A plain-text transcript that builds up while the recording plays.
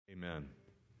Amen.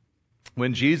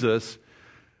 When Jesus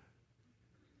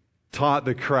taught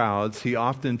the crowds, he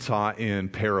often taught in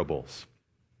parables.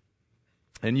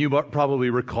 And you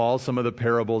probably recall some of the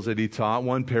parables that he taught.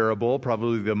 One parable,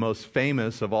 probably the most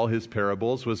famous of all his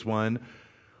parables, was one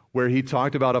where he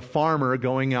talked about a farmer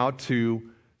going out to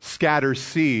scatter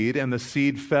seed, and the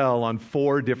seed fell on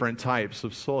 4 different types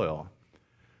of soil.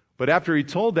 But after he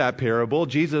told that parable,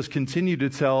 Jesus continued to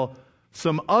tell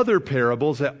some other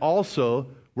parables that also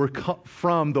were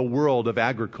from the world of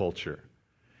agriculture.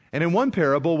 And in one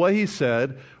parable, what he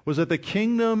said was that the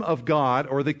kingdom of God,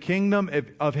 or the kingdom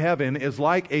of heaven, is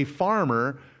like a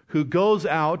farmer who goes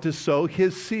out to sow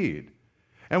his seed.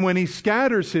 And when he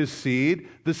scatters his seed,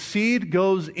 the seed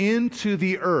goes into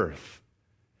the earth.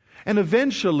 And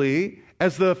eventually,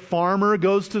 as the farmer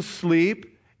goes to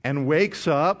sleep and wakes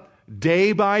up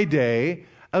day by day,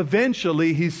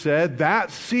 eventually, he said,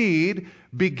 that seed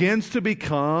begins to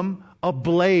become a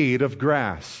blade of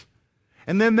grass.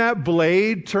 And then that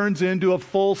blade turns into a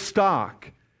full stalk.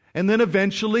 And then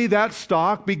eventually that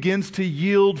stalk begins to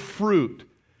yield fruit.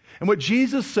 And what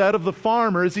Jesus said of the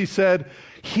farmer is he said,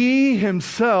 he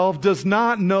himself does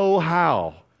not know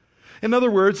how. In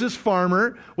other words, this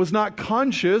farmer was not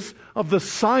conscious of the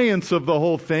science of the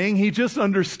whole thing. He just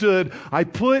understood, I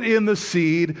put in the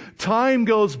seed, time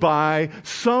goes by,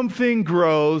 something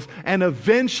grows, and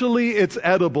eventually it's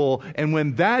edible. And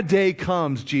when that day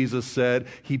comes, Jesus said,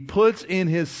 he puts in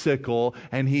his sickle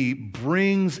and he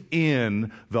brings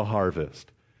in the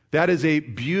harvest. That is a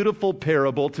beautiful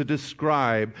parable to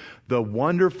describe the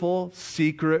wonderful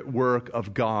secret work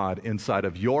of God inside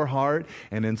of your heart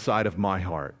and inside of my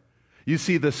heart. You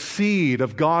see, the seed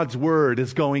of God's Word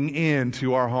is going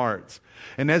into our hearts.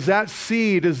 And as that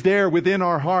seed is there within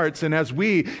our hearts, and as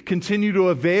we continue to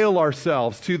avail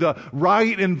ourselves to the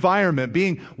right environment,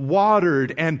 being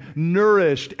watered and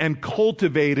nourished and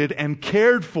cultivated and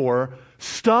cared for,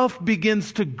 stuff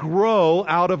begins to grow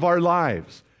out of our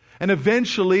lives. And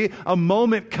eventually, a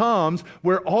moment comes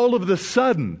where all of a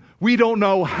sudden, we don't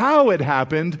know how it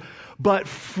happened, but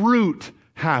fruit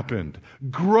happened.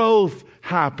 Growth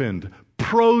happened.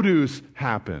 Produce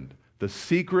happened. The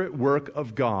secret work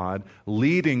of God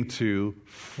leading to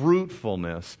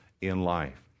fruitfulness in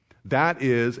life. That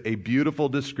is a beautiful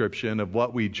description of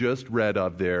what we just read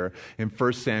of there in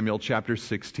 1 Samuel chapter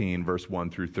 16, verse 1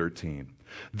 through 13.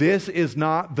 This is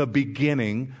not the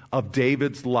beginning of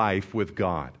David's life with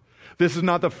God. This is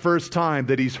not the first time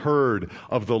that he's heard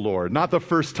of the Lord, not the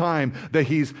first time that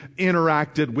he's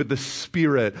interacted with the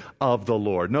Spirit of the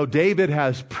Lord. No, David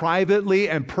has privately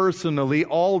and personally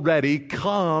already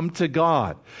come to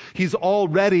God. He's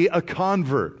already a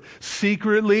convert.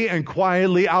 Secretly and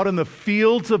quietly out in the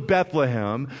fields of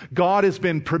Bethlehem, God has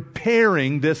been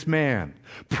preparing this man.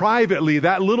 Privately,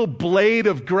 that little blade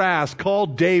of grass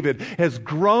called David has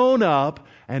grown up,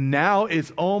 and now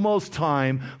it's almost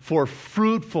time for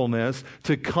fruitfulness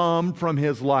to come from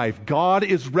his life. God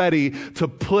is ready to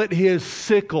put his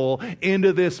sickle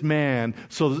into this man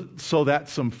so that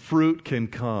some fruit can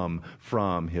come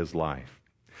from his life.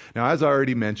 Now, as I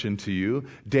already mentioned to you,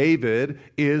 David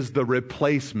is the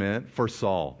replacement for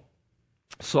Saul.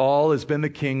 Saul has been the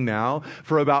king now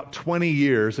for about 20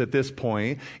 years at this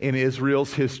point in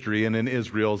Israel's history and in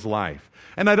Israel's life.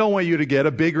 And I don't want you to get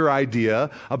a bigger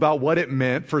idea about what it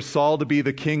meant for Saul to be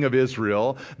the king of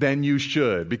Israel than you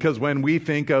should. Because when we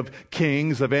think of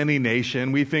kings of any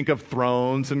nation, we think of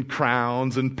thrones and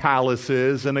crowns and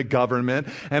palaces and a government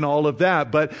and all of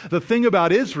that. But the thing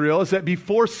about Israel is that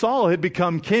before Saul had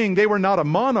become king, they were not a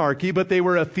monarchy, but they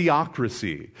were a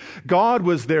theocracy. God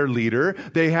was their leader.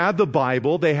 They had the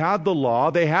Bible. They had the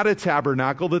law. They had a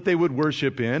tabernacle that they would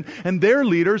worship in. And their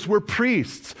leaders were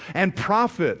priests and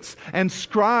prophets and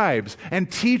scribes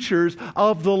and teachers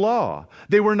of the law.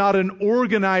 They were not an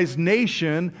organized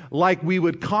nation like we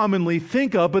would commonly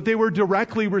think of, but they were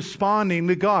directly responding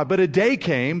to God. But a day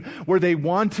came where they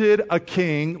wanted a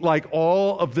king like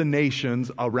all of the nations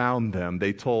around them,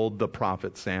 they told the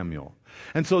prophet Samuel.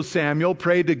 And so Samuel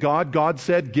prayed to God. God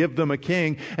said, give them a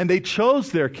king. And they chose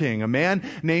their king, a man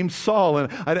named Saul.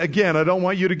 And again, I don't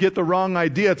want you to get the wrong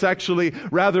idea. It's actually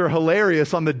rather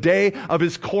hilarious. On the day of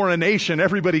his coronation,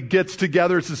 everybody gets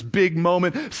together. It's this big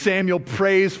moment. Samuel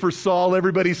prays for Saul.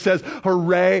 Everybody says,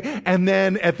 hooray. And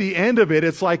then at the end of it,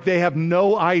 it's like they have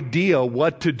no idea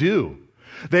what to do.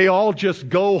 They all just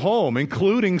go home,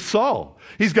 including Saul.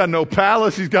 He's got no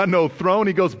palace. He's got no throne.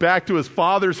 He goes back to his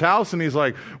father's house and he's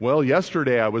like, well,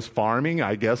 yesterday I was farming.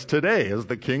 I guess today, as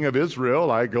the king of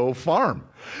Israel, I go farm.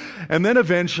 And then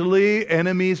eventually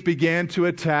enemies began to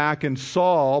attack, and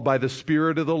Saul, by the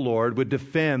Spirit of the Lord, would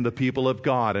defend the people of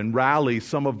God and rally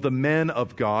some of the men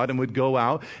of God and would go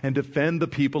out and defend the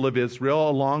people of Israel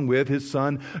along with his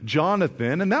son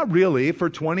Jonathan. And that really, for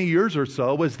 20 years or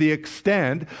so, was the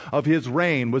extent of his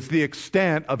reign, was the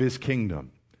extent of his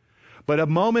kingdom. But a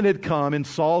moment had come in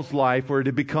Saul's life where it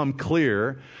had become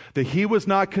clear that he was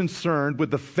not concerned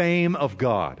with the fame of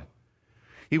God.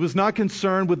 He was not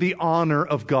concerned with the honor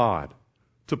of God.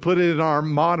 To put it in our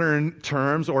modern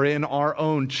terms or in our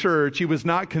own church, he was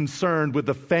not concerned with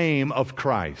the fame of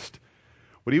Christ.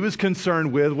 What he was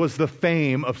concerned with was the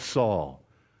fame of Saul,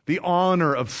 the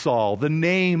honor of Saul, the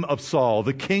name of Saul,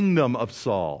 the kingdom of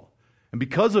Saul. And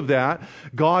because of that,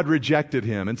 God rejected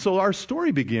him. And so our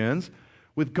story begins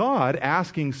with God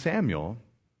asking Samuel,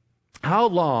 how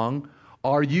long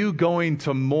are you going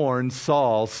to mourn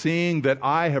Saul, seeing that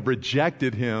I have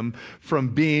rejected him from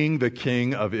being the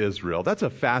king of Israel? That's a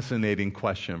fascinating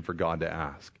question for God to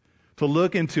ask. To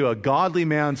look into a godly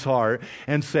man's heart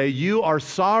and say, you are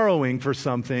sorrowing for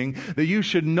something that you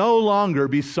should no longer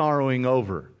be sorrowing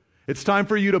over. It's time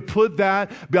for you to put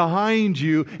that behind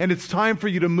you, and it's time for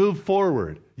you to move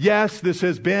forward. Yes, this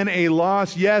has been a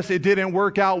loss. Yes, it didn't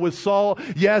work out with Saul.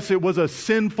 Yes, it was a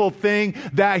sinful thing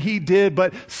that he did,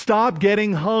 but stop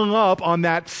getting hung up on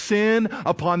that sin,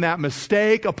 upon that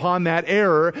mistake, upon that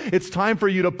error. It's time for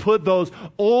you to put those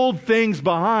old things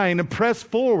behind and press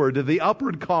forward to the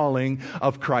upward calling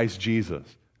of Christ Jesus.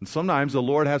 And sometimes the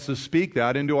Lord has to speak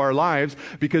that into our lives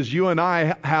because you and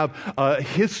I have a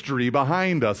history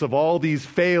behind us of all these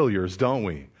failures, don't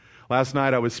we? Last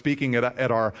night I was speaking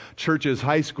at our church's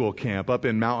high school camp up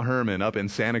in Mount Hermon, up in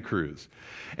Santa Cruz.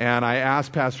 And I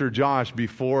asked Pastor Josh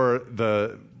before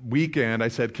the weekend, I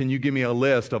said, can you give me a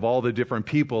list of all the different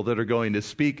people that are going to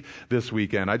speak this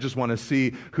weekend? I just want to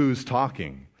see who's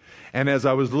talking. And as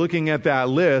I was looking at that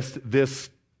list,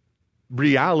 this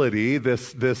reality,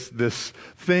 this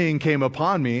thing came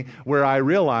upon me where I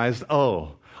realized,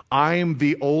 oh, I'm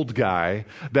the old guy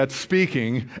that's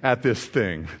speaking at this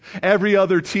thing. Every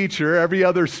other teacher, every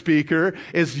other speaker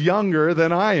is younger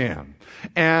than I am.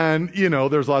 And, you know,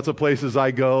 there's lots of places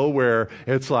I go where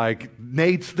it's like,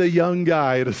 Nate's the young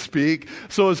guy to speak.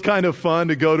 So it's kind of fun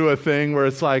to go to a thing where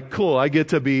it's like, cool, I get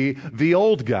to be the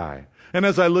old guy. And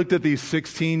as I looked at these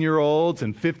 16-year-olds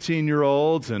and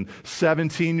 15-year-olds and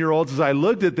 17-year-olds, as I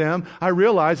looked at them, I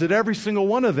realized that every single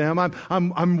one of them,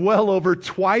 I'm well over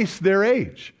twice their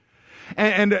age.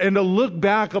 And to look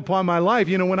back upon my life,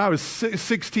 you know, when I was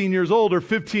 16 years old or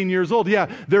 15 years old, yeah,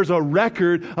 there's a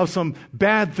record of some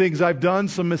bad things I've done,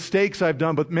 some mistakes I've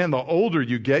done, but man, the older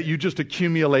you get, you just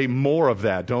accumulate more of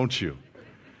that, don't you?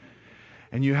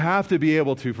 And you have to be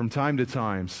able to, from time to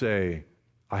time, say,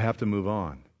 I have to move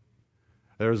on.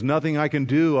 There's nothing I can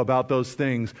do about those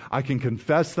things. I can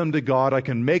confess them to God. I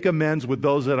can make amends with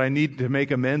those that I need to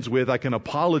make amends with. I can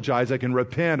apologize. I can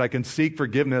repent. I can seek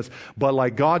forgiveness. But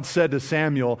like God said to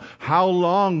Samuel, how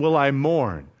long will I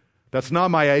mourn? That's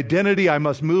not my identity. I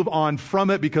must move on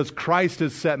from it because Christ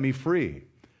has set me free.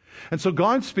 And so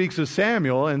God speaks to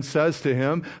Samuel and says to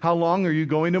him, how long are you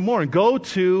going to mourn? Go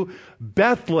to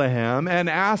Bethlehem and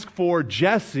ask for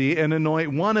Jesse and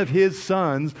anoint one of his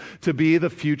sons to be the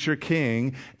future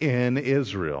king in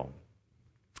Israel.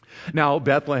 Now,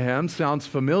 Bethlehem sounds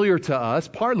familiar to us,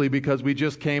 partly because we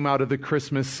just came out of the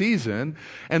Christmas season,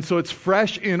 and so it's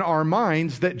fresh in our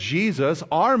minds that Jesus,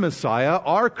 our Messiah,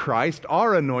 our Christ,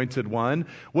 our anointed one,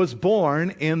 was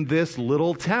born in this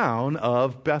little town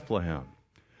of Bethlehem.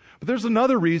 But there's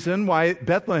another reason why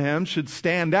Bethlehem should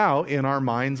stand out in our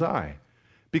mind's eye.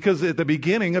 Because at the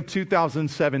beginning of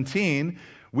 2017,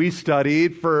 we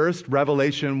studied first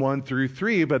Revelation 1 through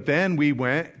 3, but then we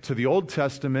went to the Old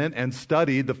Testament and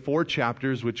studied the 4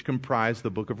 chapters which comprise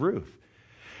the book of Ruth.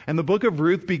 And the book of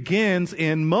Ruth begins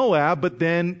in Moab, but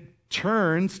then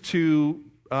turns to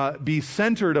be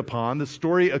centered upon, the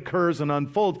story occurs and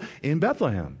unfolds in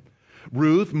Bethlehem.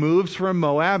 Ruth moves from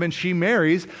Moab and she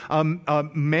marries a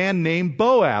man named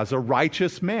Boaz, a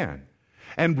righteous man.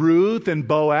 And Ruth and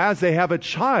Boaz, they have a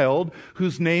child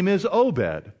whose name is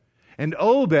Obed. And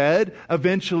Obed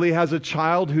eventually has a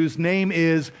child whose name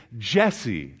is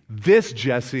Jesse. This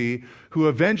Jesse, who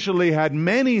eventually had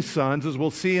many sons, as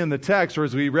we'll see in the text, or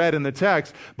as we read in the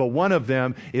text, but one of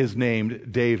them is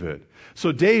named David.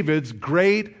 So David's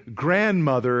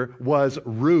great-grandmother was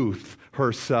Ruth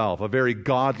herself, a very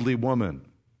godly woman.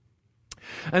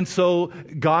 And so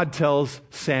God tells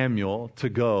Samuel to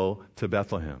go to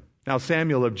Bethlehem. Now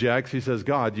Samuel objects. He says,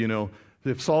 God, you know,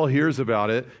 If Saul hears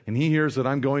about it and he hears that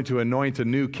I'm going to anoint a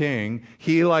new king,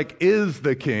 he is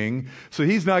the king, so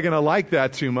he's not going to like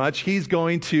that too much. He's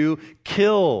going to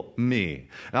kill me.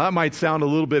 Now that might sound a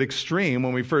little bit extreme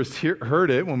when we first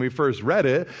heard it, when we first read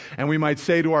it, and we might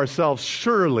say to ourselves,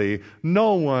 surely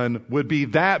no one would be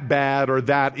that bad or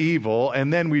that evil.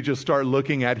 And then we just start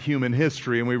looking at human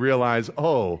history and we realize,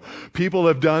 oh, people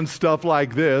have done stuff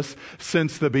like this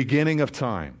since the beginning of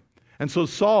time. And so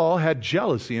Saul had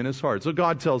jealousy in his heart. So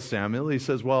God tells Samuel, he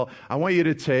says, well, I want you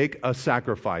to take a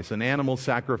sacrifice, an animal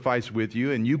sacrifice with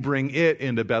you, and you bring it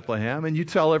into Bethlehem, and you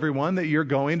tell everyone that you're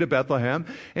going to Bethlehem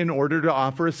in order to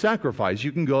offer a sacrifice.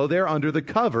 You can go there under the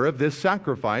cover of this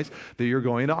sacrifice that you're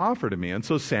going to offer to me. And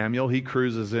so Samuel, he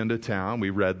cruises into town. We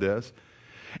read this.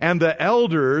 And the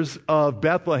elders of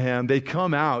Bethlehem, they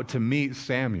come out to meet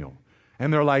Samuel.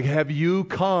 And they're like, have you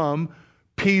come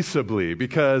peaceably?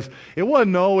 Because it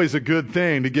wasn't always a good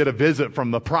thing to get a visit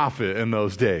from the prophet in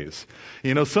those days.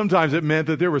 Sometimes it meant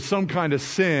that there was some kind of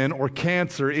sin or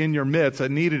cancer in your midst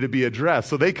that needed to be addressed.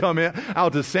 So they come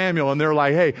out to Samuel and they're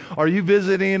like, hey, are you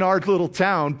visiting our little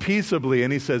town peaceably?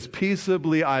 And he says,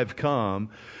 peaceably I've come.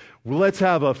 Well, let's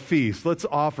have a feast. Let's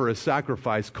offer a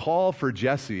sacrifice. Call for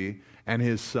Jesse and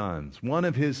his sons. One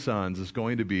of his sons is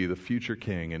going to be the future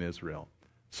king in Israel.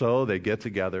 So they get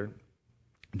together.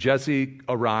 Jesse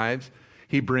arrives.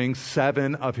 He brings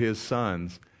 7 of his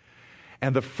sons.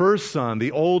 And the first son,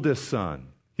 the oldest son,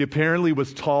 he apparently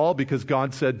was tall because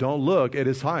God said, don't look at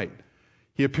his height.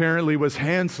 He apparently was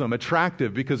handsome,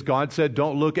 attractive, because God said,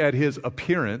 don't look at his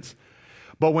appearance.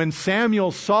 But when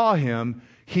Samuel saw him,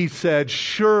 he said,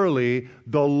 surely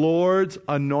the Lord's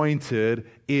anointed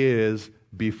is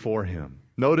before him.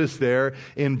 Notice there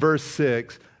in verse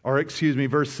 7,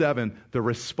 the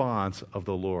response of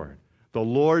the Lord. The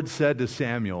Lord said to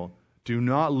Samuel, do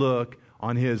not look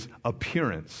on his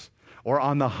appearance or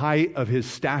on the height of his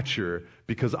stature,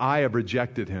 because I have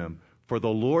rejected him. For the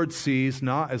Lord sees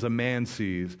not as a man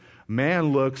sees.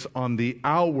 Man looks on the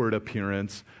outward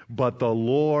appearance, but the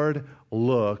Lord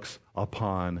looks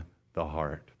upon the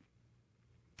heart.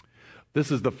 This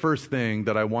is the first thing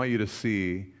that I want you to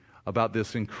see about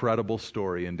this incredible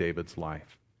story in David's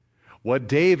life. What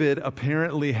David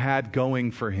apparently had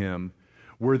going for him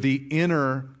were the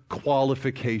inner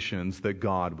qualifications that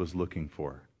God was looking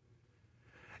for.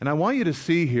 And I want you to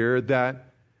see here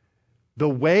that the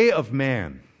way of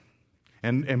man,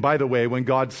 and by the way, when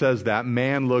God says that,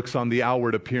 man looks on the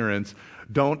outward appearance,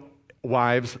 don't,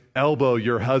 wives, elbow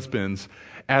your husbands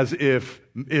as if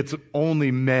it's only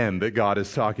men that God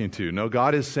is talking to. No,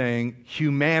 God is saying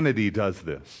humanity does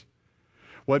this.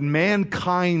 What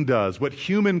mankind does, what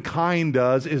humankind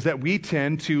does, is that we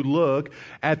tend to look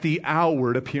at the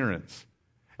outward appearance.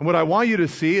 And what I want you to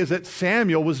see is that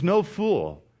Samuel was no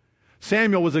fool.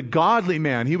 Samuel was a godly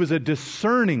man. He was a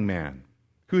discerning man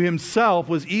who himself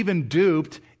was even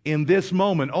duped in this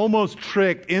moment, almost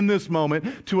tricked in this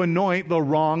moment to anoint the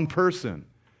wrong person.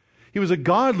 He was a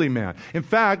godly man. In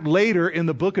fact, later in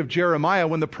the book of Jeremiah,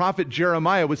 when the prophet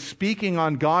Jeremiah was speaking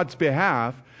on God's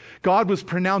behalf, God was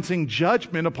pronouncing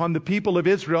judgment upon the people of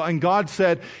Israel, and God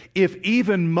said, if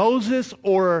even Moses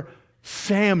or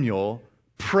Samuel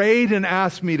prayed and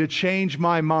asked me to change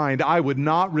my mind, I would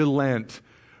not relent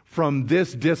from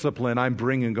this discipline I'm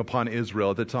bringing upon Israel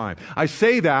at the time. I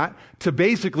say that to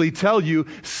basically tell you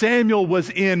Samuel was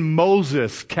in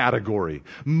Moses category,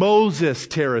 Moses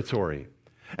territory.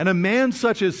 And a man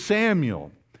such as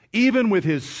Samuel, even with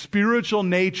his spiritual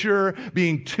nature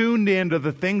being tuned into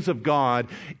the things of God,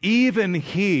 even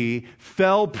he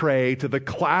fell prey to the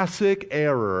classic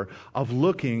error of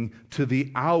looking to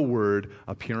the outward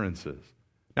appearances.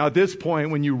 Now, at this point,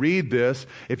 when you read this,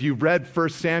 if you've read 1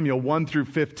 Samuel 1 through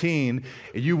 15,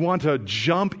 you want to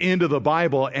jump into the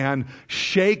Bible and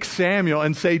shake Samuel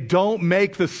and say, don't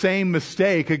make the same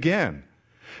mistake again.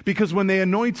 Because when they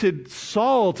anointed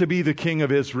Saul to be the king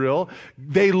of Israel,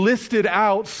 they listed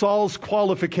out Saul's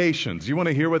qualifications. You want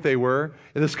to hear what they were?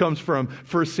 This comes from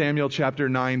 1 Samuel chapter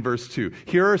 9, verse 2.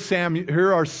 Here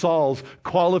are Saul's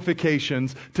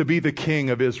qualifications to be the king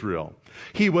of Israel.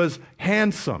 He was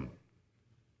handsome.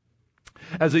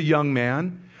 As a young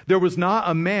man, there was not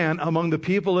a man among the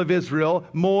people of Israel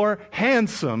more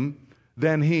handsome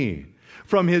than he.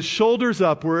 From his shoulders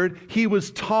upward, he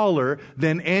was taller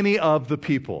than any of the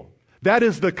people. That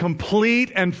is the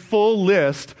complete and full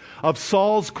list of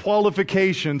Saul's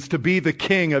qualifications to be the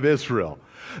king of Israel.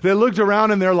 They looked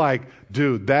around and they're like,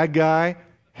 dude, that guy,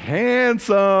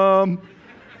 handsome.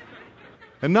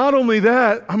 And not only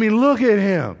that, I mean, look at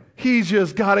him. He's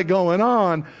just got it going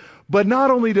on. But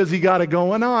not only does he got it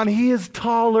going on, he is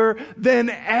taller than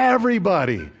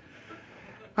everybody.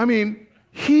 I mean,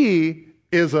 he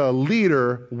is a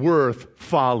leader worth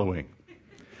following.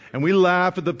 And we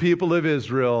laugh at the people of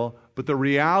Israel, but the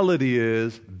reality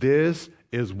is this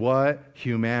is what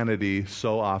humanity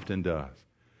so often does.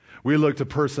 We look to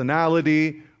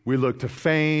personality, we look to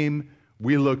fame,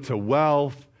 we look to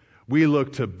wealth, we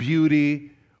look to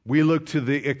beauty, we look to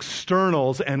the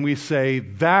externals, and we say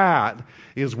that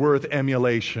is worth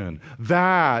emulation.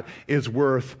 That is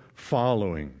worth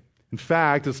following. In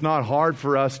fact, it's not hard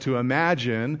for us to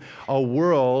imagine a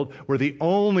world where the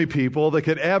only people that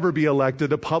could ever be elected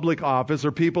to public office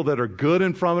are people that are good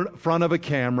in front of a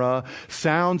camera,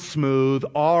 sound smooth,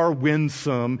 are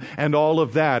winsome, and all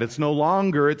of that. It's no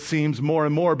longer, it seems more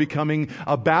and more, becoming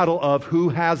a battle of who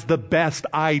has the best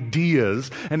ideas,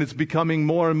 and it's becoming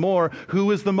more and more who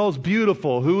is the most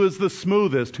beautiful, who is the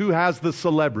smoothest, who has the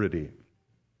celebrity.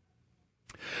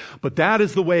 But that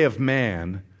is the way of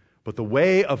man. But the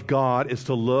way of God is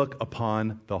to look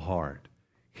upon the heart.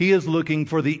 He is looking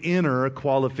for the inner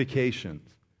qualifications.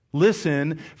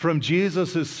 Listen from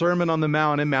Jesus' Sermon on the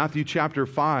Mount in Matthew chapter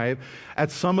 5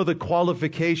 at some of the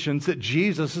qualifications that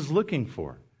Jesus is looking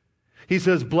for. He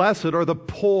says, "Blessed are the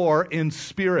poor in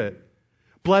spirit.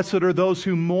 Blessed are those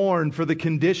who mourn for the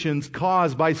conditions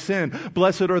caused by sin.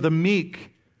 Blessed are the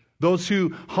meek, those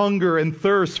who hunger and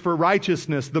thirst for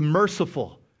righteousness, the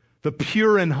merciful, the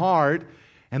pure in heart,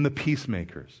 and the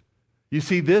peacemakers." You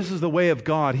see, this is the way of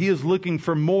God. He is looking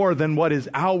for more than what is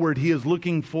outward. He is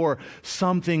looking for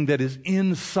something that is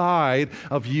inside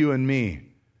of you and me.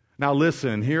 Now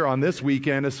listen, here on this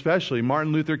weekend, especially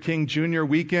Martin Luther King Jr.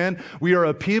 weekend, we are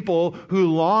a people who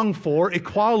long for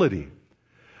equality.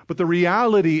 But the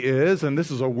reality is, and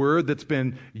this is a word that's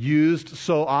been used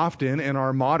so often in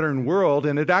our modern world,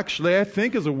 and it actually, I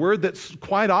think, is a word that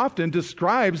quite often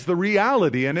describes the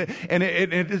reality, and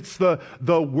it's the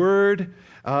word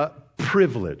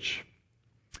privilege.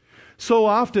 So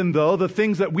often, though, the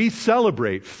things that we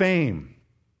celebrate, fame,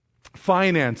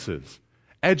 finances,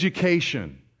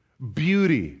 education,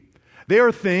 beauty, they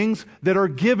are things that are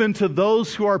given to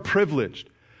those who are privileged.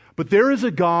 But there is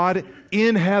a God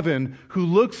in heaven who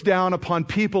looks down upon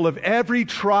people of every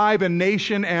tribe and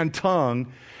nation and tongue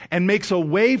and makes a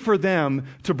way for them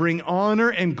to bring honor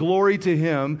and glory to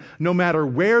Him no matter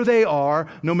where they are,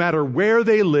 no matter where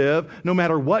they live, no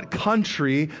matter what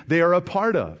country they are a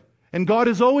part of. And God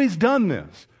has always done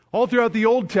this. All throughout the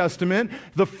Old Testament,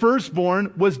 the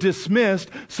firstborn was dismissed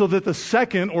so that the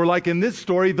second, or like in this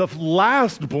story, the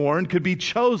lastborn could be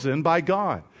chosen by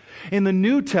God. In the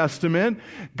New Testament,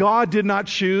 God did not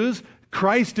choose,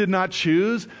 Christ did not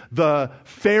choose the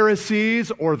Pharisees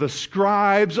or the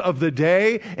scribes of the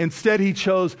day. Instead, He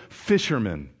chose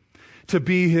fishermen to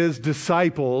be His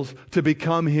disciples, to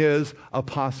become His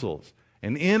apostles.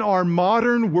 And in our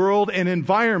modern world and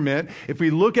environment, if we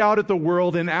look out at the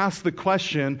world and ask the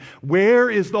question, where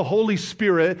is the Holy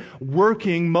Spirit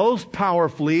working most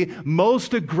powerfully,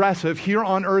 most aggressive here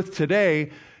on earth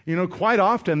today? Quite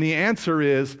often the answer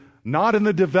is not in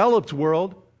the developed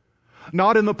world,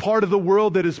 not in the part of the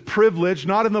world that is privileged,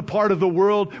 not in the part of the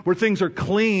world where things are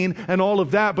clean and all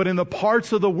of that, but in the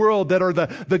parts of the world that are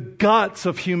the guts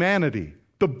of humanity,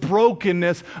 the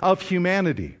brokenness of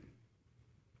humanity.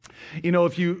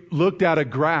 If you looked at a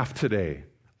graph today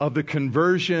of the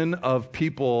conversion of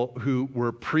people who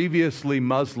were previously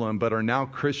Muslim but are now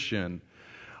Christian,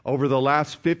 over the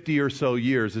last 50 or so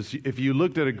years, if you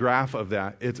looked at a graph of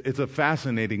that, it's a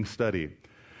fascinating study.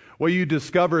 What you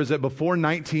discover is that before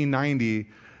 1990,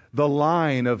 the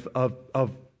line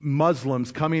of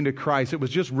Muslims coming to Christ, it was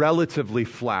just relatively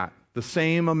flat. The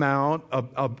same amount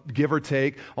of give or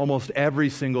take almost every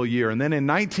single year. And then in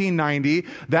 1990,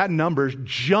 that number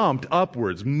jumped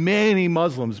upwards. Many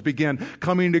Muslims began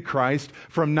coming to Christ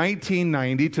from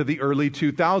 1990 to the early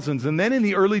 2000s. And then in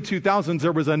the early 2000s,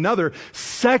 there was another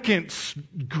second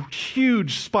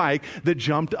huge spike that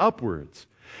jumped upwards.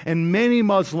 And many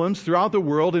Muslims throughout the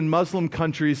world, in Muslim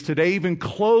countries today, even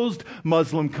closed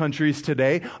Muslim countries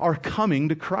today, are coming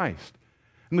to Christ.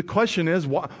 And the question is,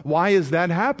 why is that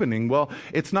happening? Well,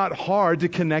 it's not hard to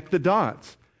connect the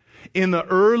dots. In the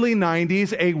early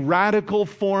 90s, a radical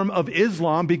form of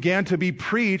Islam began to be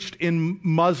preached in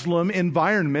Muslim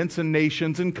environments and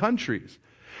nations and countries.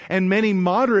 And many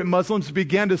moderate Muslims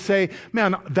began to say,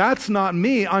 man, that's not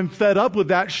me. I'm fed up with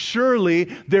that. Surely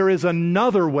there is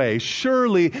another way.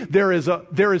 Surely there is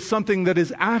something that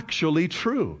is actually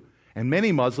true. And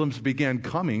many Muslims began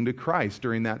coming to Christ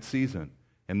during that season.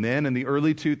 And then in the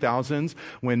early 2000s,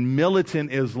 when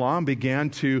militant Islam began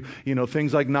to,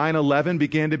 things like 9/11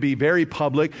 began to be very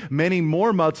public, many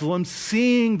more Muslims,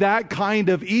 seeing that kind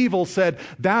of evil, said,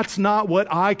 that's not what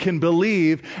I can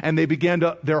believe. And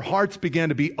their hearts began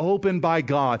to be opened by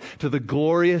God to the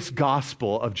glorious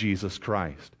gospel of Jesus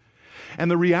Christ. And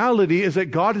the reality is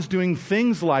that God is doing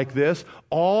things like this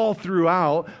all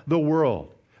throughout the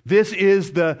world. This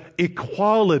is the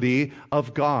equality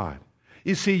of God.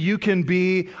 You see, you can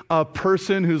be a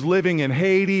person who's living in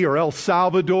Haiti or El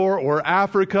Salvador or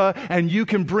Africa, and you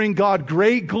can bring God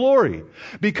great glory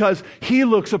because He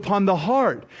looks upon the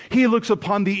heart. He looks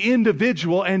upon the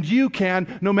individual, and you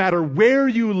can, no matter where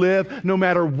you live, no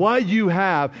matter what you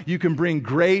have, you can bring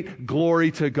great glory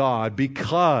to God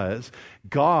because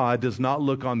God does not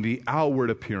look on the outward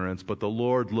appearance, but the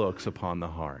Lord looks upon the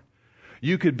heart.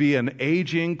 You could be an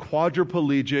aging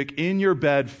quadriplegic in your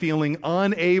bed feeling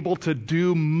unable to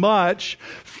do much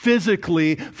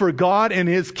physically for God and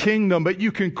His kingdom, but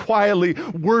you can quietly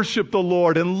worship the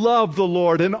Lord and love the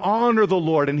Lord and honor the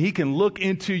Lord, and He can look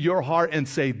into your heart and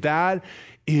say, that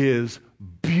is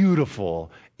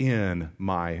beautiful in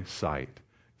my sight.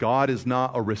 God is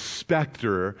not a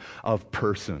respecter of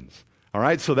persons. All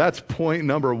right, so that's point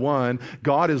number one.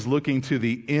 God is looking to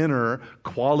the inner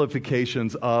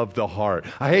qualifications of the heart.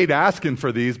 I hate asking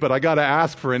for these, but I got to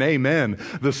ask for an amen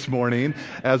this morning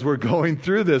as we're going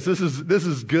through this. This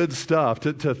is good stuff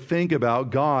to think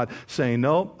about God saying,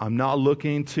 no, I'm not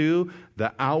looking to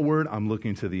the outward, I'm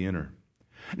looking to the inner.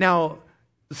 Now,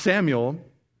 Samuel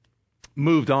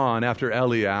moved on after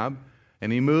Eliab,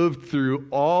 and he moved through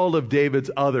all of David's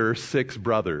other 6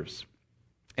 brothers.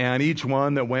 And each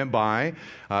one that went by,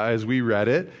 as we read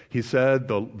it, he said,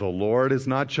 the Lord has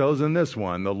not chosen this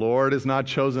one. The Lord has not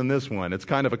chosen this one. It's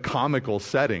kind of a comical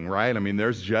setting, right? I mean,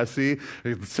 there's Jesse.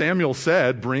 Samuel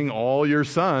said, bring all your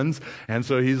sons. And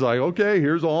so he's like, okay,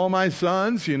 here's all my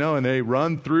sons, and they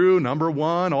run through number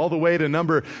 1 all the way to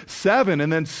number 7.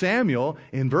 And then Samuel,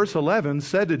 in verse 11,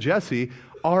 said to Jesse,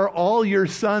 are all your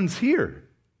sons here?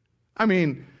 I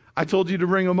mean, I told you to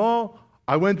bring them all.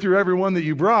 I went through every one that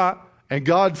you brought. And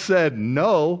God said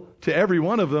no to every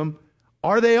one of them.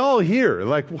 Are they all here?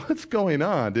 Like, what's going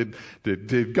on?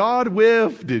 Did God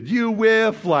whiff? Did you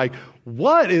whiff? Like,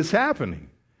 what is happening?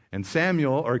 And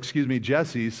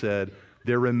Jesse said,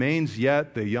 there remains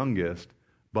yet the youngest,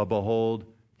 but behold,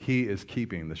 he is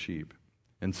keeping the sheep.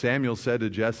 And Samuel said to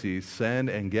Jesse, send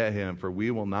and get him, for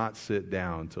we will not sit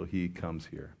down till he comes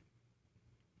here.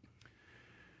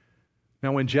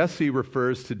 Now, when Jesse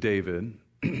refers to David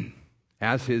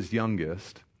as his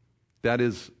youngest, that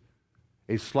is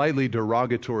a slightly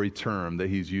derogatory term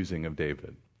that he's using of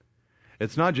David.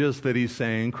 It's not just that he's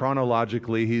saying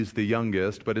chronologically he's the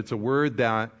youngest, but it's a word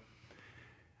that,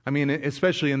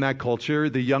 especially in that culture,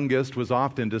 the youngest was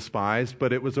often despised,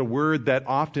 but it was a word that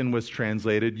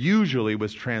usually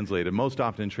was translated, most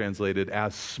often translated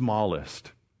as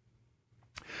smallest,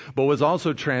 but was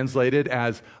also translated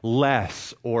as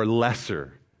less or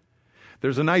lesser.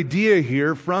 There's an idea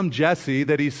here from Jesse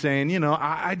that he's saying,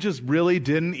 I just really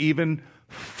didn't even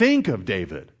think of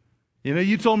David.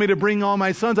 You told me to bring all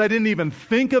my sons. I didn't even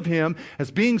think of him as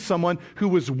being someone who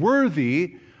was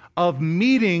worthy of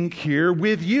meeting here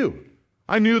with you.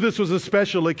 I knew this was a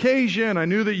special occasion. I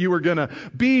knew that you were going to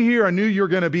be here. I knew you were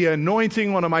going to be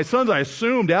anointing one of my sons. I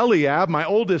assumed Eliab, my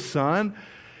oldest son.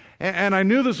 And I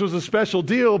knew this was a special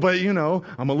deal, but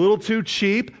I'm a little too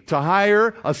cheap to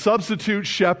hire a substitute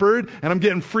shepherd, and I'm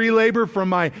getting free labor from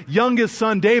my youngest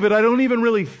son, David. I don't even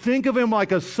really think of him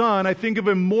like a son. I think of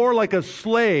him more like a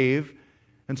slave,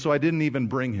 and so I didn't even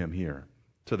bring him here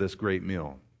to this great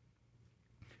meal.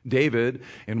 David,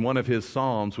 in one of his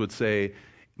Psalms, would say,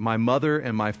 my mother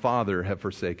and my father have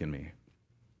forsaken me.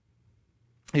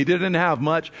 He didn't have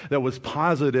much that was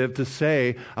positive to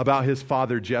say about his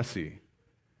father, Jesse.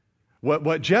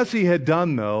 What Jesse had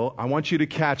done, though, I want you to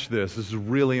catch this. This is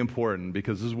really important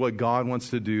because this is what God wants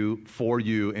to do for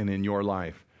you and in your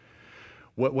life.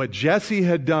 What Jesse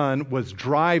had done was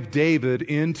drive David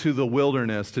into the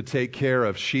wilderness to take care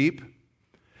of sheep.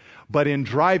 But in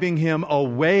driving him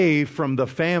away from the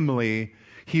family,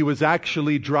 he was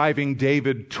actually driving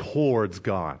David towards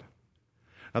God.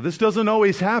 Now, this doesn't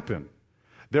always happen.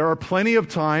 There are plenty of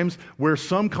times where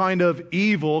some kind of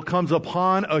evil comes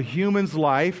upon a human's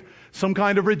life. Some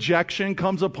kind of rejection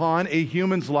comes upon a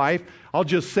human's life. I'll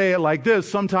just say it like this.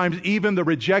 Sometimes even the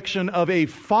rejection of a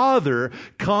father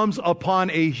comes upon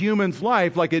a human's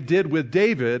life like it did with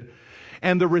David.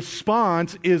 And the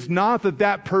response is not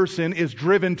that person is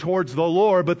driven towards the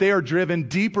Lord, but they are driven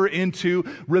deeper into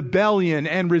rebellion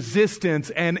and resistance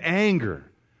and anger.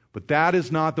 But that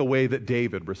is not the way that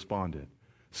David responded.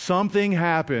 Something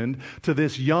happened to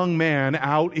this young man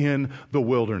out in the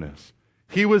wilderness.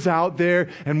 He was out there,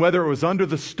 and whether it was under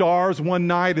the stars one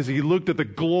night as he looked at the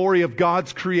glory of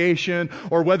God's creation,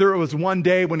 or whether it was one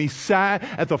day when he sat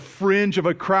at the fringe of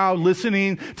a crowd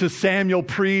listening to Samuel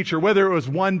preach, or whether it was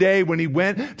one day when he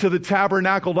went to the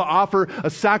tabernacle to offer a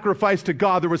sacrifice to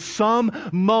God, there was some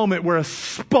moment where a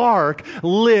spark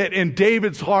lit in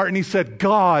David's heart, and he said,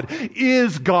 God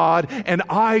is God, and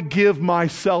I give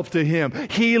myself to him.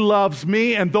 He loves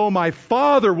me, and though my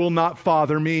father will not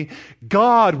father me,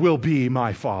 God will be my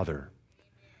Father.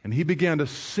 And he began to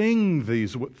sing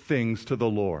these things to the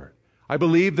Lord. I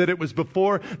believe that it was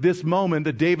before this moment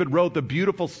that David wrote the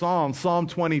beautiful psalm, Psalm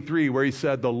 23, where he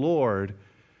said, the Lord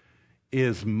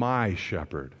is my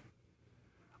shepherd.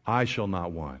 I shall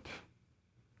not want.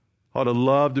 I would have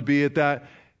loved to be at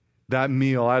that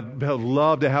meal. I'd have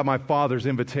loved to have my Father's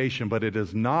invitation, but it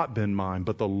has not been mine.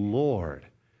 But the Lord,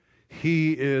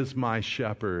 He is my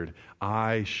shepherd.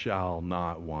 I shall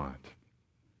not want.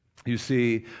 You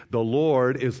see, the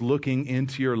Lord is looking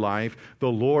into your life.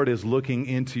 The Lord is looking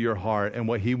into your heart. And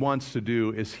what He wants to do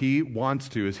is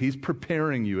as He's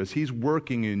preparing you, as He's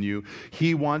working in you,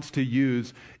 He wants to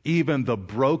use even the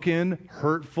broken,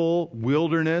 hurtful,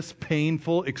 wilderness,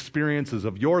 painful experiences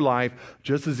of your life,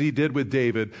 just as He did with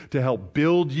David, to help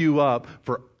build you up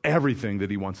for everything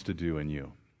that He wants to do in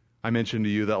you. I mentioned to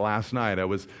you that last night I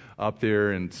was up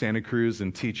there in Santa Cruz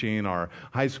and teaching our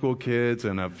high school kids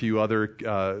and a few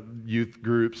other youth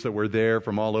groups that were there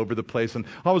from all over the place. And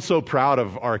I was so proud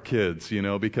of our kids,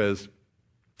 because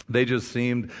they just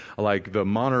seemed like the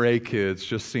Monterey kids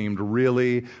just seemed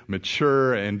really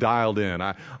mature and dialed in.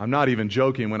 I'm not even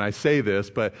joking when I say this,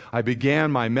 but I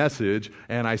began my message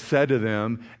and I said to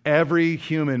them, every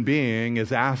human being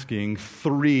is asking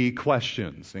 3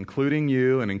 questions, including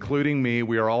you and including me.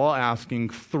 We are all asking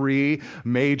 3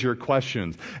 major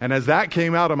questions. And as that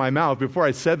came out of my mouth, before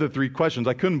I said the 3 questions,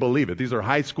 I couldn't believe it. These are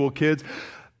high school kids.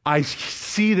 I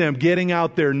see them getting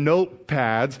out their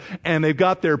notepads and they've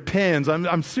got their pens.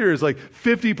 I'm serious, like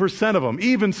 50% of them,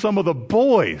 even some of the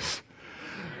boys,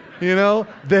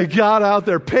 they got out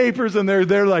their papers and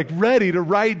they're like ready to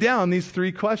write down these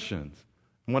 3 questions.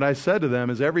 And what I said to them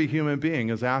is every human being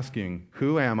is asking,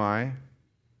 who am I?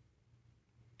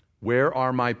 Where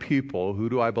are my people? Who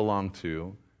do I belong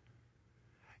to?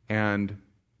 And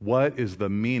what is the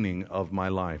meaning of my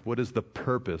life? What is the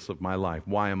purpose of my life?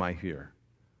 Why am I here?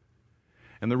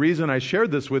 And the reason I shared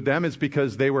this with them is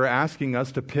because they were asking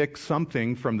us to pick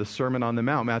something from the Sermon on the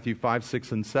Mount, Matthew 5,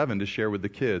 6, and 7, to share with the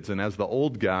kids. And as the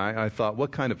old guy, I thought,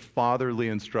 what kind of fatherly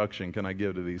instruction can I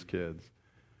give to these kids?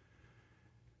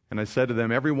 And I said to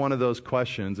them, every one of those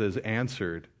questions is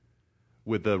answered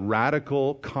with the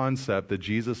radical concept that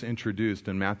Jesus introduced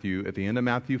in Matthew, at the end of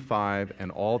Matthew 5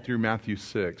 and all through Matthew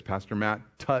 6. Pastor Matt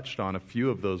touched on a few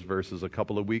of those verses a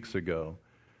couple of weeks ago.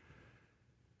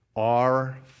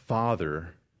 Our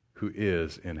Father who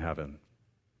is in heaven.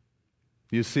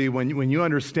 You see, when you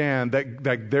understand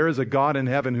that there is a God in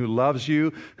heaven who loves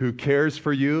you, who cares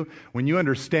for you, when you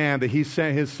understand that He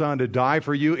sent His Son to die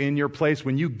for you in your place,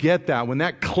 when you get that, when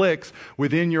that clicks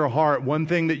within your heart, one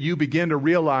thing that you begin to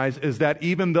realize is that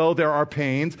even though there are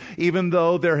pains, even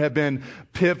though there have been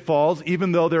pitfalls,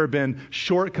 even though there have been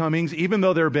shortcomings, even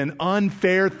though there have been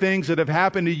unfair things that have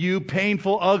happened to you,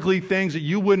 painful, ugly things that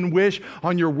you wouldn't wish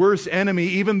on your worst enemy,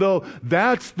 even though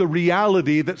that's the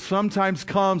reality that sometimes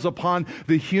comes upon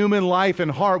the human life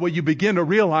and heart, what you begin to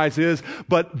realize is,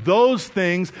 but those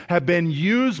things have been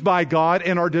used by God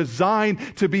and are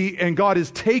designed to be, and God is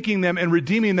taking them and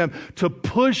redeeming them to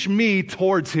push me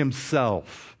towards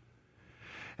Himself.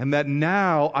 And that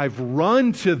now I've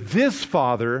run to this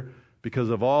Father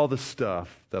because of all the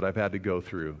stuff that I've had to go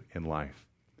through in life.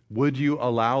 Would you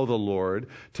allow the Lord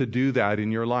to do that in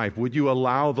your life? Would you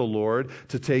allow the Lord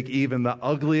to take even the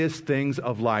ugliest things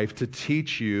of life to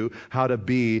teach you how to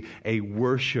be a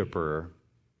worshiper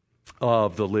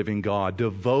of the living God,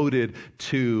 devoted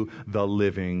to the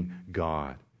living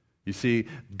God? You see,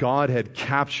 God had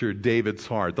captured David's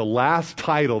heart. The last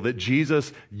title that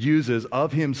Jesus uses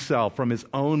of Himself from His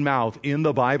own mouth in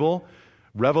the Bible,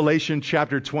 Revelation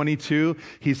chapter 22,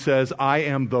 He says, I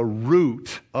am the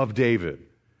root of David.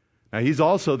 Now, He's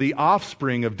also the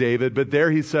offspring of David, but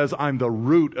there He says, I'm the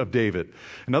root of David.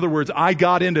 In other words, I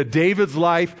got into David's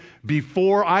life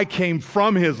before I came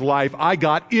from his life. I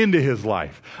got into his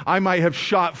life. I might have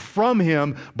shot from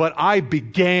him, but I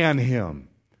began him.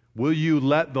 Will you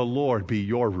let the Lord be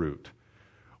your root?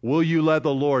 Will you let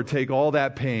the Lord take all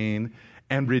that pain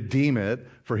and redeem it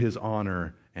for His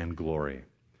honor and glory?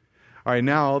 All right,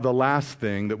 now the last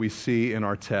thing that we see in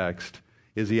our text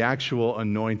is the actual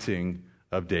anointing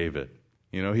of David.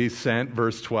 You know, he sent,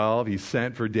 verse 12, he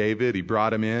sent for David, he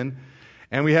brought him in.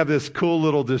 And we have this cool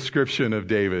little description of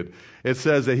David. It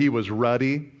says that he was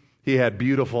ruddy, he had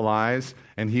beautiful eyes,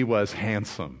 and he was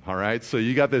handsome, all right? So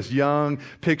you got this young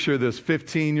picture, this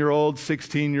 15-year-old,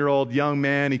 16-year-old young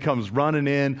man. He comes running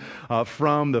in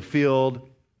from the field,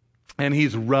 and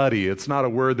he's ruddy. It's not a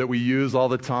word that we use all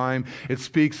the time. It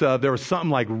speaks of, there was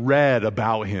something like red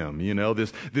about him, you know,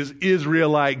 this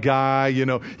Israelite guy, you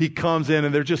know, he comes in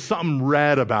and there's just something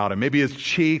red about him. Maybe his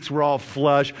cheeks were all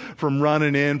flush from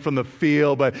running in from the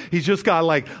field, but he's just got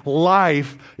like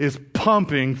life is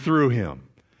pumping through him.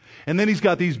 And then he's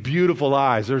got these beautiful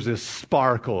eyes. There's this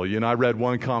sparkle. You know, I read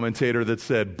one commentator that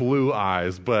said blue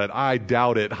eyes, but I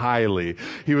doubt it highly.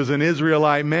 He was an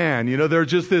Israelite man. You know,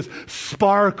 there's just this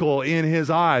sparkle in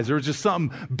his eyes. There was just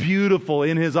something beautiful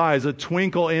in his eyes, a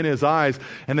twinkle in his eyes.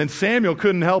 And then Samuel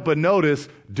couldn't help but notice,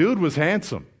 dude was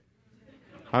handsome.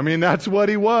 I mean, that's what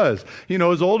he was. You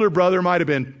know, his older brother might have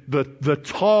been the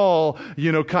tall,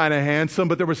 you know, kind of handsome,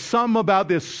 but there was something about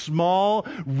this small,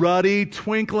 ruddy,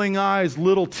 twinkling eyes,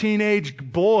 little teenage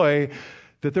boy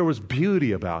that there was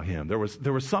beauty about him. There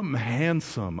was something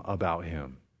handsome about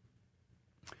him.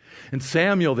 And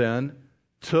Samuel then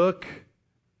took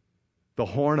the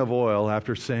horn of oil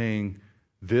after saying,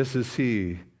 "This is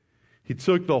he." He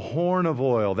took the horn of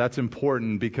oil. That's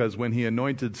important because when he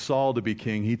anointed Saul to be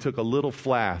king, he took a little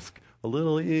flask, a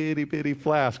little itty-bitty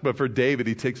flask. But for David,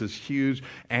 he takes this huge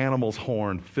animal's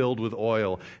horn filled with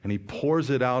oil, and he pours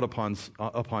it out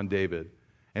upon David.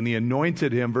 And he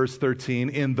anointed him, verse 13,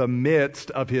 in the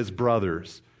midst of his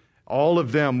brothers. All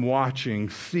of them watching,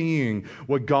 seeing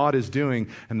what God is doing.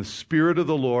 And the Spirit of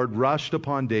the Lord rushed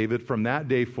upon David from that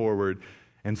day forward.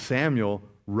 And Samuel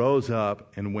rose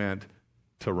up and went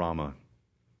to Ramah.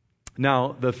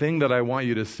 Now, the thing that I want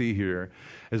you to see here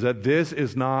is that this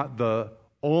is not the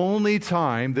only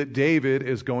time that David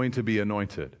is going to be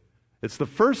anointed. It's the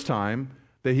first time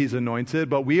that he's anointed,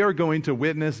 but we are going to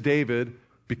witness David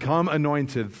become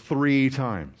anointed 3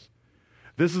 times.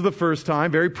 This is the first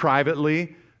time, very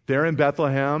privately, there in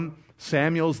Bethlehem.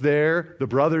 Samuel's there, the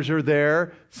brothers are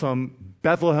there, some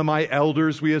Bethlehemite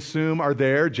elders, we assume, are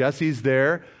there, Jesse's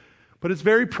there, but it's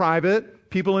very private.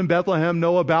 People in Bethlehem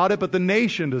know about it, but the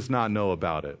nation does not know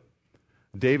about it.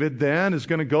 David then is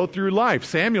going to go through life.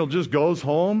 Samuel just goes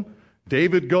home.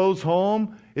 David goes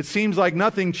home. It seems like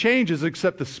nothing changes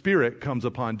except the Spirit comes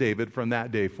upon David from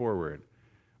that day forward.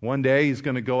 One day he's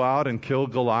going to go out and kill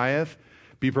Goliath,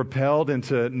 be propelled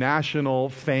into national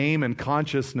fame and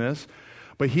consciousness,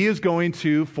 but he is going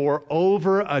to, for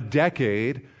over a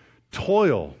decade,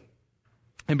 toil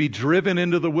and be driven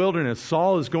into the wilderness.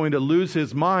 Saul is going to lose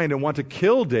his mind and want to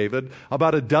kill David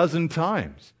about 12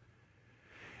 times.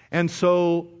 And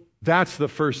so that's the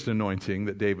first anointing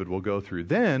that David will go through.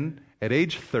 Then, at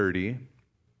age 30,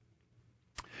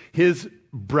 his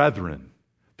brethren,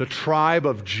 the tribe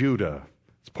of Judah,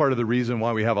 it's part of the reason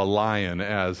why we have a lion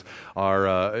as our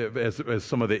as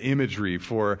some of the imagery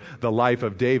for the life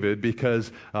of David,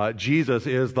 because Jesus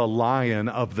is the lion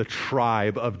of the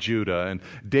tribe of Judah. And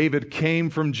David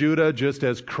came from Judah just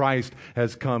as Christ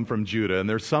has come from Judah. And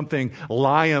there's something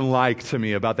lion-like to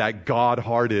me about that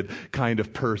God-hearted kind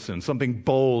of person, something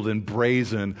bold and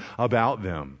brazen about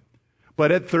them.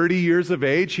 But at 30 years of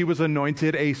age, he was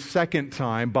anointed a second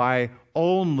time by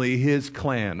only his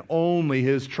clan, only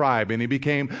his tribe, and he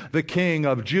became the king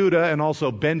of Judah and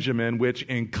also Benjamin, which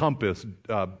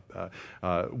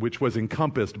was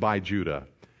encompassed by Judah.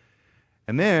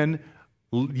 And then,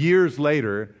 years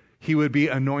later, he would be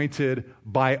anointed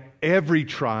by every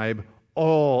tribe,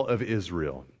 all of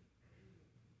Israel.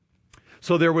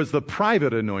 So there was the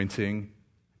private anointing,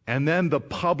 and then the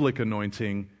public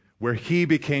anointing, where he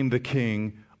became the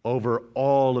king over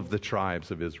all of the tribes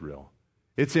of Israel.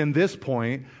 It's in this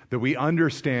point that we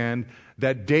understand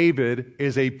that David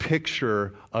is a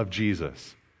picture of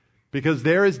Jesus. Because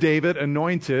there is David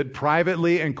anointed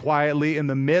privately and quietly in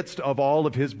the midst of all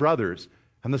of his brothers.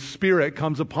 And the Spirit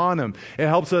comes upon him. It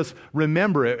helps us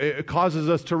remember it. It causes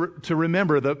us to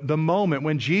remember the moment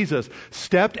when Jesus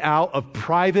stepped out of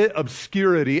private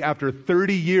obscurity after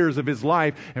 30 years of his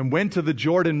life and went to the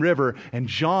Jordan River, and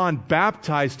John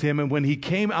baptized him. And when he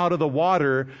came out of the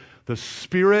water, the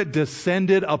Spirit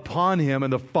descended upon him,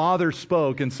 and the Father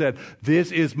spoke and said,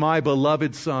 "This is my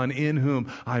beloved Son in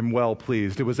whom I'm well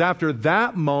pleased." It was after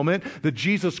that moment that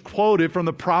Jesus quoted from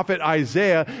the prophet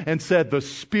Isaiah and said, "The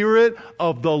Spirit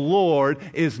of the Lord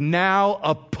is now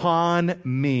upon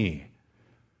me."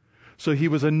 So he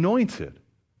was anointed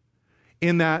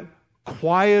in that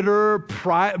quieter,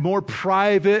 more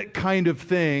private kind of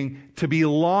thing to be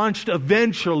launched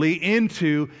eventually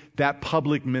into that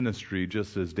public ministry,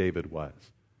 just as David was.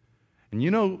 And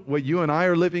you know what you and I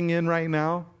are living in right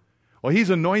now? Well, He's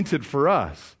anointed for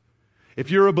us. If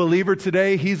you're a believer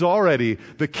today, He's already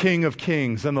the King of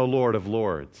Kings and the Lord of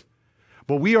Lords.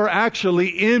 But we are actually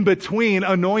in between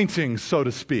anointings, so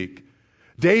to speak.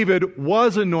 David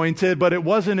was anointed, but it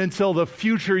wasn't until the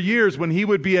future years when he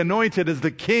would be anointed as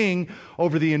the king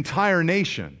over the entire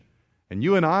nation. And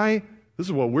you and I, this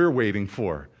is what we're waiting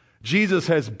for. Jesus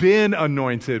has been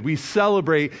anointed. We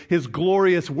celebrate His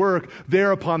glorious work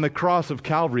there upon the cross of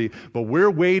Calvary, but we're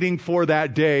waiting for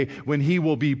that day when He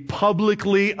will be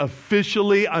publicly,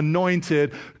 officially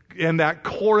anointed, and that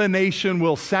coronation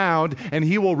will sound, and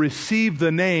He will receive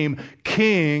the name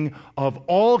King of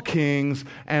all kings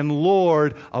and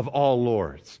Lord of all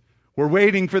lords. We're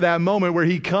waiting for that moment where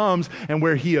He comes and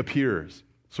where He appears.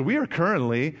 So we are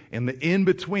currently in the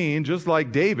in-between, just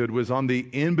like David was on the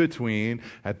in-between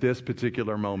at this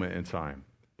particular moment in time.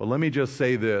 But let me just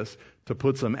say this to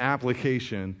put some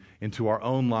application into our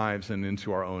own lives and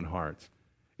into our own hearts.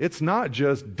 It's not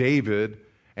just David,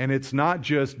 and it's not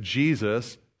just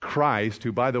Jesus Christ,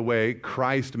 who, by the way,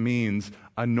 Christ means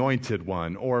anointed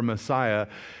one or Messiah.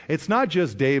 It's not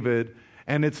just David,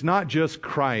 and it's not just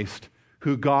Christ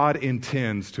who God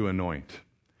intends to anoint.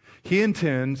 He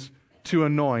intends to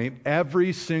anoint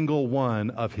every single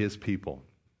one of His people.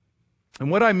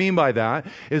 And what I mean by that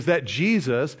is that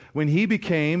Jesus, when He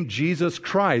became Jesus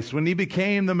Christ, when He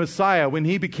became the Messiah, when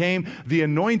He became the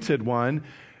anointed one,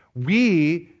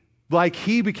 we, like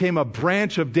He became a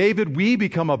branch of David, we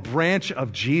become a branch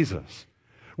of Jesus.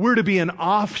 We're to be an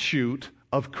offshoot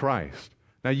of Christ.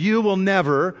 Now, you will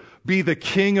never be the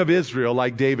king of Israel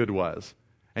like David was.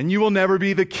 And you will never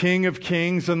be the King of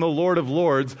Kings and the Lord of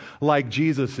Lords like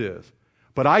Jesus is.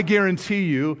 But I guarantee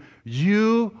you,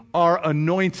 you are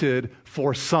anointed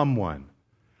for someone.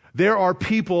 There are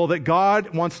people that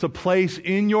God wants to place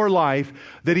in your life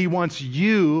that He wants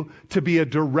you to be a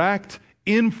direct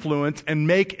influence and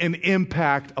make an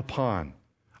impact upon.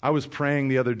 I was praying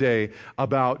the other day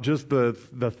about just the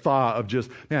thought of just,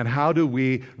 man, how do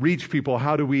we reach people?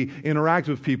 How do we interact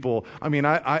with people? I mean,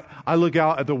 I look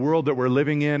out at the world that we're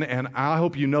living in, and I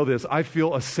hope you know this. I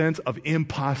feel a sense of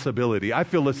impossibility. I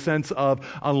feel a sense of,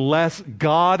 unless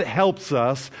God helps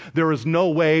us, there is no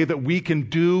way that we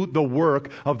can do the work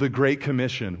of the Great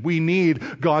Commission. We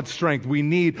need God's strength. We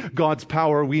need God's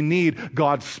power. We need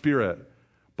God's Spirit.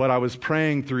 But I was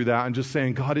praying through that and just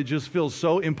saying, God, it just feels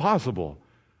so impossible.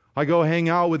 I go hang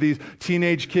out with these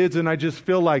teenage kids, and I just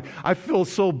feel like, I feel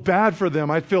so bad for them.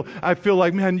 I feel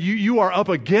like, man, you are up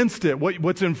against it.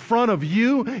 What's in front of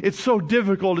you, it's so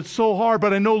difficult, it's so hard,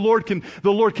 but I know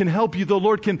the Lord can help you, the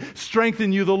Lord can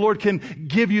strengthen you, the Lord can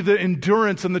give you the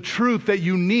endurance and the truth that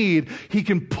you need. He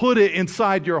can put it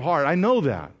inside your heart. I know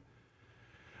that.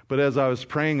 But as I was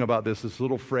praying about this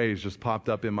little phrase just popped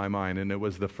up in my mind, and it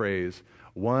was the phrase,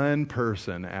 one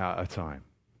person at a time.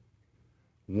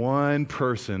 One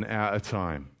person at a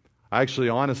time. I actually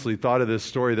honestly thought of this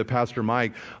story that Pastor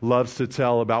Mike loves to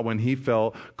tell about when he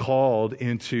felt called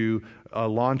into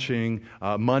launching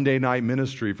Monday night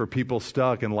ministry for people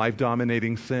stuck in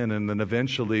life-dominating sin, and then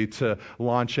eventually to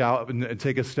launch out and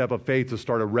take a step of faith to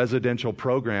start a residential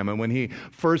program. And when he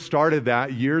first started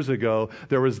that years ago,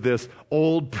 there was this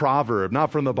old proverb,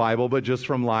 not from the Bible, but just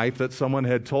from life, that someone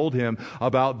had told him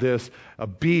about this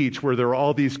beach where there were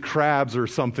all these crabs or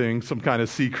something, some kind of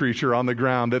sea creature on the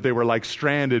ground, that they were like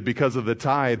stranded because of the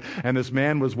tide. And this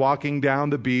man was walking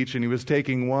down the beach, and he was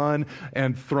taking one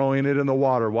and throwing it in the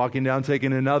water, walking down,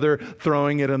 taking another,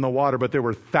 throwing it in the water. But there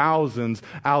were thousands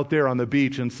out there on the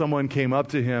beach, and someone came up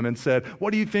to him and said,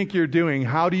 "What do you think you're doing?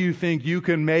 How do you think you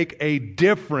can make a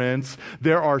difference?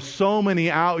 There are so many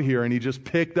out here." And he just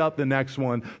picked up the next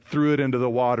one, threw it into the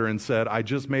water, and said, "I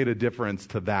just made a difference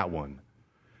to that one."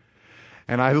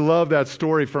 And I love that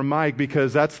story from Mike,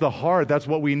 because that's the heart. That's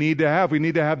what we need to have. We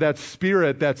need to have that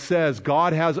spirit that says,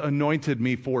 God has anointed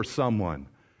me for someone.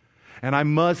 And I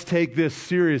must take this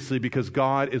seriously because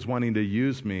God is wanting to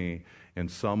use me in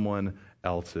someone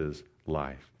else's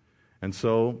life. And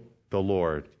so the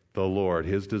Lord,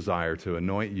 His desire to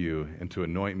anoint you and to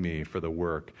anoint me for the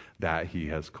work that He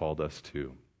has called us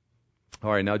to.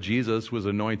 All right, now Jesus was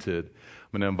anointed.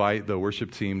 I'm going to invite the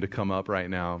worship team to come up right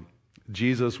now.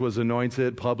 Jesus was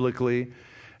anointed publicly,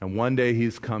 and one day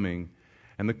He's coming.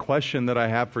 And the question that I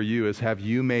have for you is, have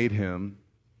you made Him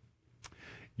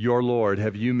your Lord?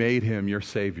 Have you made Him your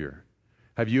Savior?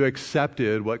 Have you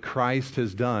accepted what Christ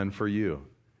has done for you?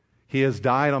 He has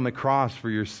died on the cross for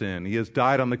your sin. He has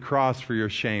died on the cross for your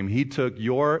shame. He took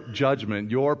your judgment,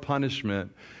 your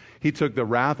punishment. He took the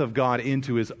wrath of God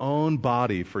into His own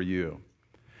body for you.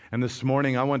 And this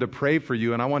morning, I want to pray for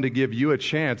you, and I want to give you a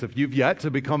chance. If you've yet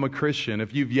to become a Christian,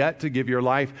 if you've yet to give your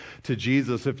life to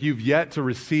Jesus, if you've yet to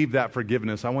receive that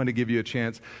forgiveness, I want to give you a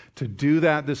chance to do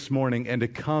that this morning and to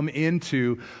come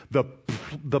into the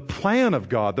plan of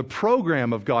God, the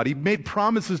program of God. He made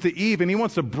promises to Eve, and He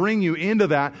wants to bring you into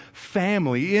that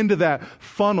family, into that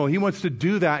funnel. He wants to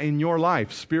do that in your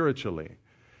life spiritually.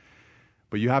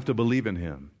 But you have to believe in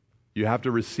Him. You have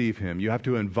to receive Him. You have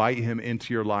to invite Him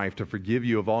into your life to forgive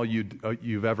you of all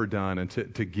you've ever done and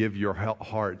to give your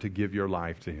heart, to give your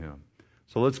life to Him.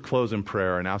 So let's close in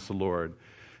prayer and ask the Lord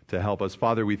to help us.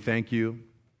 Father, we thank you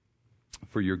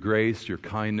for your grace, your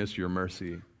kindness, your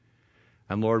mercy.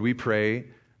 And Lord, we pray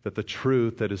that the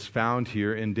truth that is found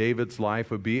here in David's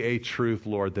life would be a truth,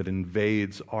 Lord, that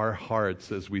invades our hearts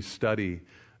as we study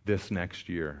this next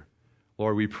year.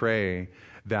 Lord, we pray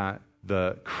that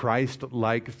the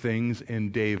Christ-like things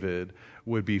in David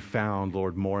would be found,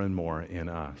 Lord, more and more in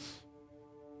us.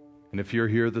 And if you're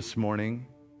here this morning,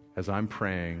 as I'm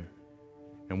praying,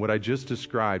 and what I just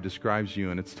described describes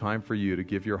you, and it's time for you to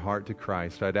give your heart to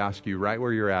Christ, I'd ask you right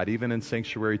where you're at, even in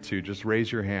Sanctuary 2, just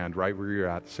raise your hand right where you're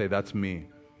at. Say, that's me.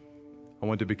 I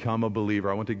want to become a believer.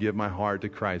 I want to give my heart to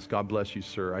Christ. God bless you,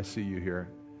 sir. I see you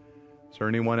here. Is there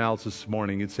anyone else this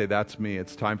morning you'd say, that's me.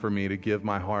 It's time for me to give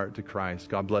my heart to Christ.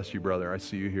 God bless you, brother. I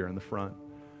see you here in the front.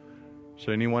 Is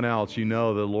there anyone else you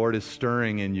know the Lord is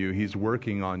stirring in you? He's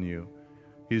working on you.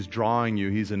 He's drawing you.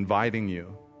 He's inviting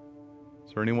you.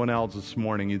 Is there anyone else this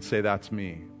morning you'd say, that's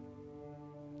me?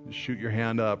 Just shoot your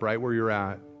hand up right where you're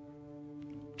at.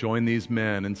 Join these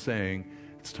men in saying,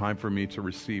 it's time for me to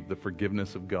receive the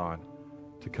forgiveness of God,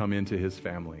 to come into His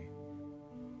family.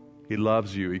 He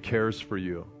loves you. He cares for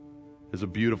you. Is a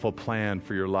beautiful plan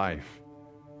for your life.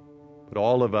 But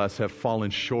all of us have fallen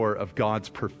short of God's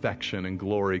perfection and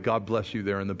glory. God bless you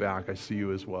there in the back. I see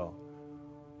you as well.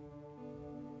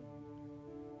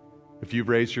 If you've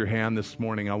raised your hand this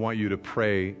morning, I want you to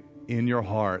pray in your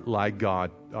heart like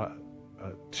God,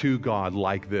 to God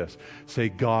like this. Say,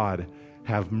 God,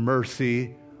 have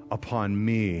mercy upon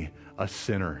me, a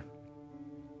sinner.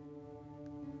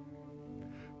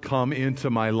 Come into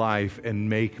my life and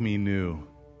make me new.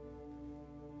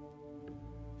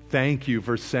 Thank you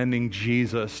for sending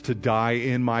Jesus to die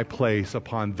in my place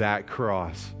upon that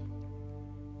cross.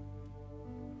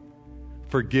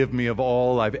 Forgive me of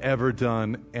all I've ever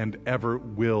done and ever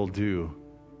will do.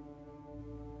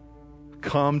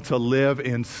 Come to live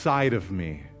inside of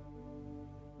me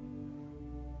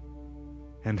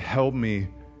and help me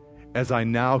as I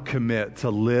now commit to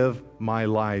live my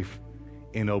life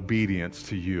in obedience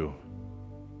to you.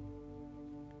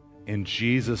 In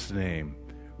Jesus' name,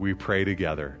 we pray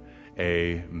together.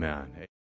 Amen.